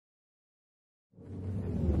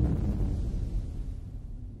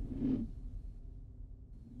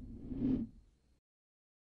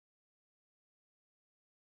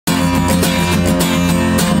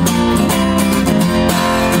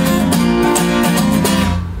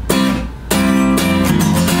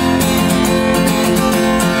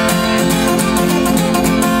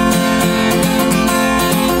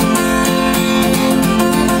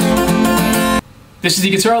This is the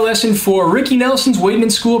guitar lesson for Ricky Nelson's Waitin' in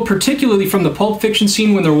School, particularly from the Pulp Fiction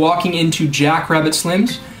scene when they're walking into Jackrabbit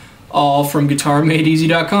Slims, all from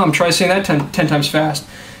GuitarMadeEZ.com. Try saying that 10 times fast.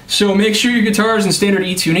 So make sure your guitar is in standard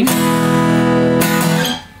E tuning.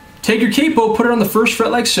 Take your capo, put it on the first fret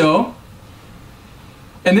like so.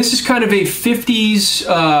 And this is kind of a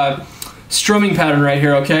 50s strumming pattern right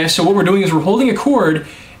here, okay? So what we're doing is we're holding a chord,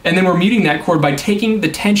 and then we're muting that chord by taking the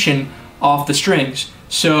tension off the strings.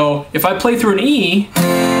 So if I play through an E,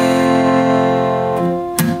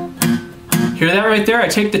 hear that right there? I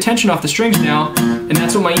take the tension off the strings now, and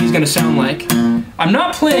that's what my E is going to sound like. I'm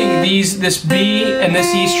not playing this B and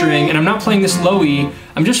this E string, and I'm not playing this low E.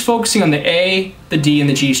 I'm just focusing on the A, the D, and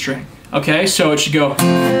the G string. Okay, so it should go.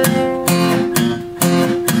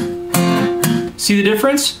 See the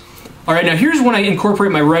difference? All right, now here's when I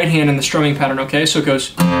incorporate my right hand in the strumming pattern. Okay, so it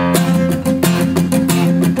goes.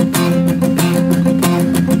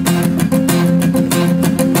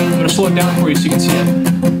 Slow it down for you so you can see it.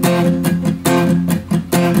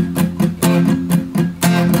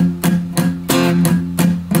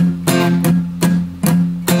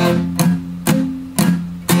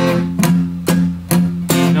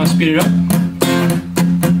 Now speed it up.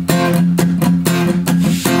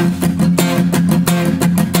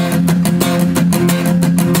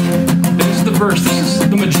 This is the verse. This is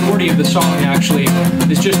the majority of the song actually.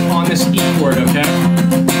 It's just on this E chord, okay?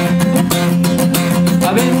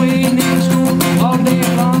 I've been waiting in school all day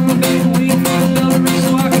long. I've been waiting for the bell to ring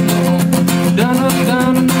so I can go home. Dun, dun,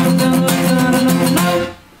 dun, dun, dun, dun, dun,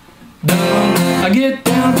 dun. I get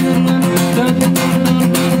down, dun, dun, dun, dun, dun,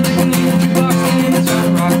 dun, jukebox and it's on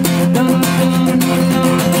rock. Dun, dun, dun,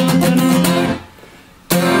 dun, dun, dun,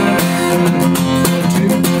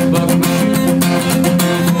 buckle my shoe,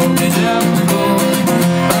 get down the floor.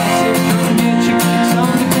 5, 6, gonna get chickens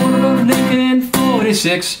on the corner of Lincoln and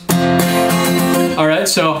 46. Alright,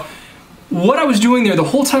 so what I was doing there the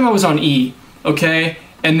whole time I was on E, okay,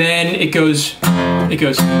 and then it goes, so it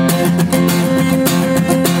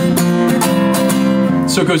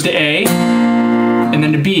goes to A, and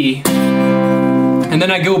then to B, and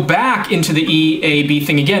then I go back into the E, A, B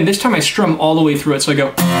thing again. This time I strum all the way through it, so I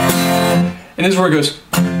go, and this is where it goes,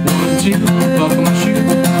 1, 2, buckle my shoe,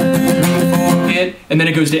 3, 4, hit, and then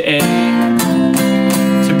it goes to A,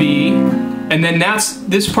 to B, and then that's,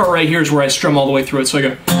 this part right here is where I strum all the way through it. So I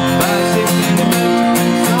go 5, 6,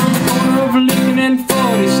 on the corner of Lincoln and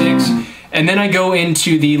 46, and then I go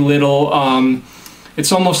into the little,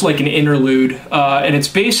 it's almost like an interlude, and it's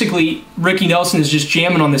basically Ricky Nelson is just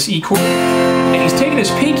jamming on this E chord, and he's taking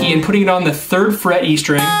his pinky and putting it on the 3rd fret E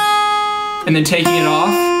string, and then taking it off,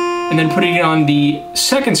 and then putting it on the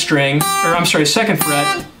 2nd string, or I'm sorry, 2nd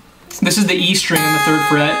fret. This is the E string on the 3rd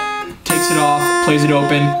fret, takes it off, plays it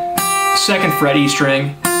open. 2nd fret E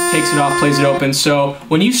string, takes it off, plays it open. So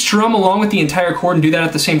when you strum along with the entire chord and do that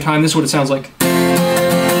at the same time, this is what it sounds like.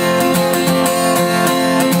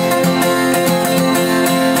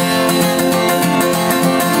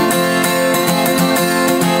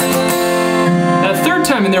 That 3rd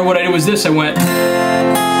time in there, what I did was this, I went.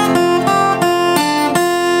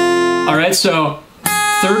 Alright, so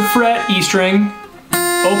 3rd fret E string,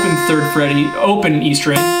 open 3rd fret E, open E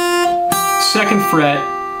string, 2nd fret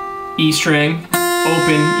E string,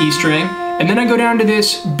 open E string, and then I go down to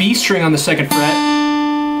this B string on the 2nd fret,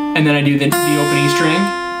 and then I do the open E string,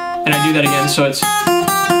 and I do that again, so it's.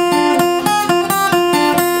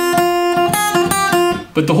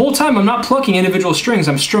 But the whole time I'm not plucking individual strings,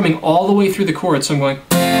 I'm strumming all the way through the chord, so I'm going.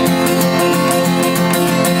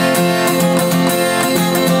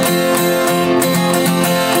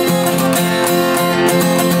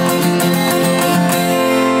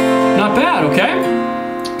 Not bad, okay?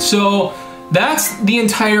 So that's the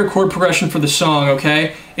entire chord progression for the song,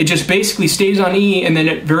 okay? It just basically stays on E, and then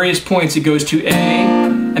at various points it goes to A,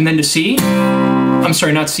 and then to C. I'm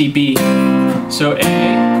sorry, not C, B. So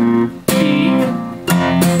A, B.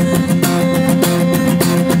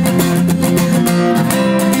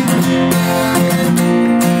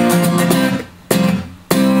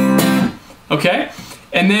 Okay?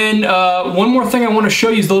 And then one more thing I want to show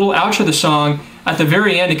you is the little outro of the song. At the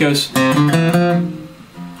very end it goes.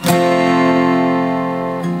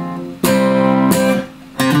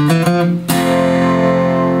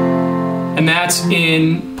 And that's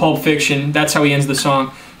in Pulp Fiction. That's how he ends the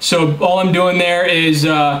song. So all I'm doing there is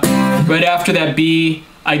right after that B,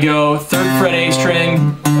 I go 3rd fret A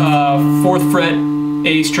string, 4th fret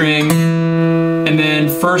A string, and then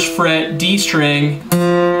 1st fret D string,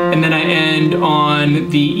 and then I end on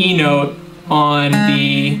the E note on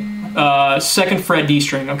the 2nd fret D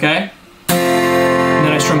string, okay? And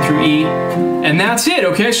then I strum through E, and that's it,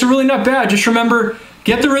 okay? So really not bad. Just remember,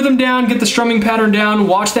 get the rhythm down, get the strumming pattern down,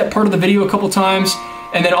 watch that part of the video a couple times,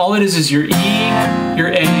 and then all it is your E, your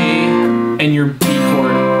A, and your B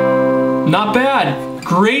chord. Not bad.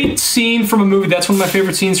 Great scene from a movie. That's one of my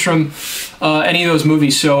favorite scenes from any of those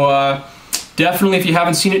movies. So definitely, if you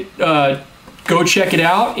haven't seen it, go check it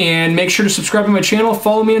out, and make sure to subscribe to my channel,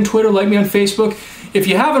 follow me on Twitter, like me on Facebook. If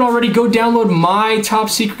you haven't already, go download my top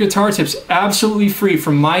secret guitar tips absolutely free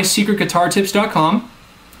from mysecretguitartips.com.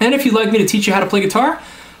 And if you'd like me to teach you how to play guitar,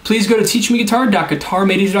 please go to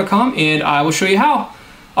teachmeguitar.guitarmadeEZ.com and I will show you how.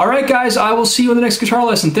 Alright guys, I will see you in the next guitar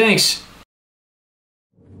lesson. Thanks.